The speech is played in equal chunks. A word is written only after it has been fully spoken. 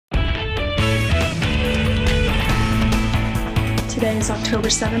Today is October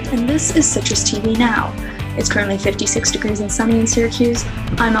 7th, and this is Citrus TV Now. It's currently 56 degrees and sunny in Syracuse.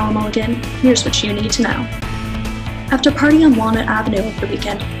 I'm Ella Mulligan. Here's what you need to know. After partying on Walnut Avenue over the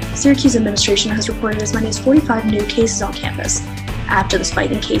weekend, Syracuse administration has reported as many as 45 new cases on campus. After the spike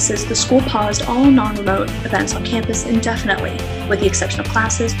in cases, the school paused all non-remote events on campus indefinitely, with the exception of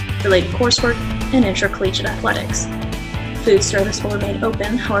classes, related coursework, and intercollegiate athletics. Food service will remain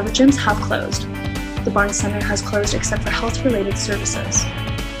open, however gyms have closed. The Barnes Center has closed except for health-related services.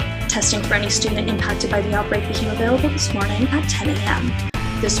 Testing for any student impacted by the outbreak became available this morning at 10 a.m.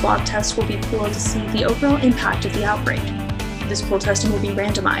 This swab test will be pooled to see the overall impact of the outbreak. This pool testing will be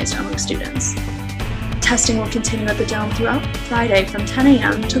randomized among students. Testing will continue at the Dome throughout Friday from 10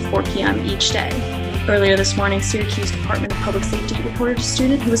 a.m. to 4 p.m. each day. Earlier this morning, Syracuse Department of Public Safety reported a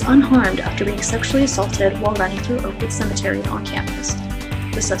student who was unharmed after being sexually assaulted while running through Oakwood Cemetery on campus.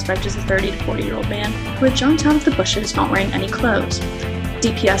 The suspect is a 30 to 40-year-old man who had jumped out of the bushes not wearing any clothes.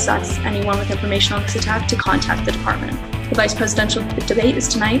 DPS asks anyone with information on this attack to contact the department. The vice presidential debate is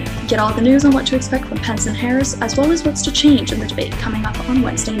tonight. Get all the news on what to expect from Pence and Harris, as well as what's to change in the debate coming up on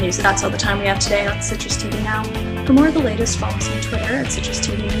Wednesday News. That's all the time we have today on Citrus TV Now. For more of the latest, follow us on Twitter at Citrus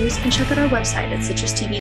TV News and check out our website at CitrusTV.